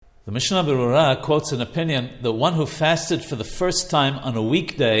The Mishnah Berurah quotes an opinion that one who fasted for the first time on a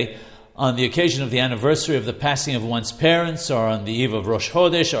weekday on the occasion of the anniversary of the passing of one's parents, or on the eve of Rosh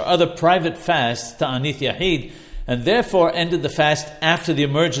Chodesh, or other private fasts, Ta'anith Yahid, and therefore ended the fast after the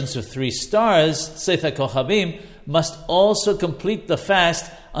emergence of 3 stars, Seitha Kochabim, must also complete the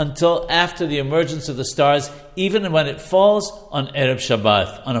fast until after the emergence of the stars, even when it falls on Erev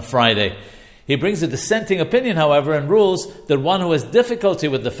Shabbath, on a Friday. He brings a dissenting opinion, however, and rules that one who has difficulty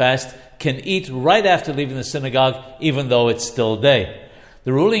with the fast can eat right after leaving the synagogue, even though it's still day.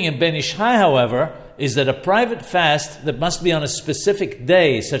 The ruling in Ben Ishai, however, is that a private fast that must be on a specific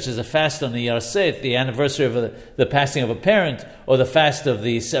day, such as a fast on the Yarset, the anniversary of the passing of a parent, or the fast of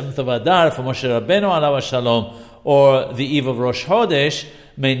the 7th of Adar for Moshe Rabbeinu alav shalom, or the eve of Rosh Chodesh,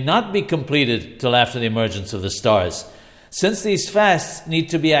 may not be completed till after the emergence of the stars. Since these fasts need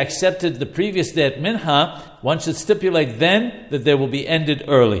to be accepted the previous day at Mincha, one should stipulate then that they will be ended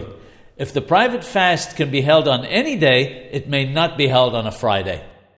early. If the private fast can be held on any day, it may not be held on a Friday.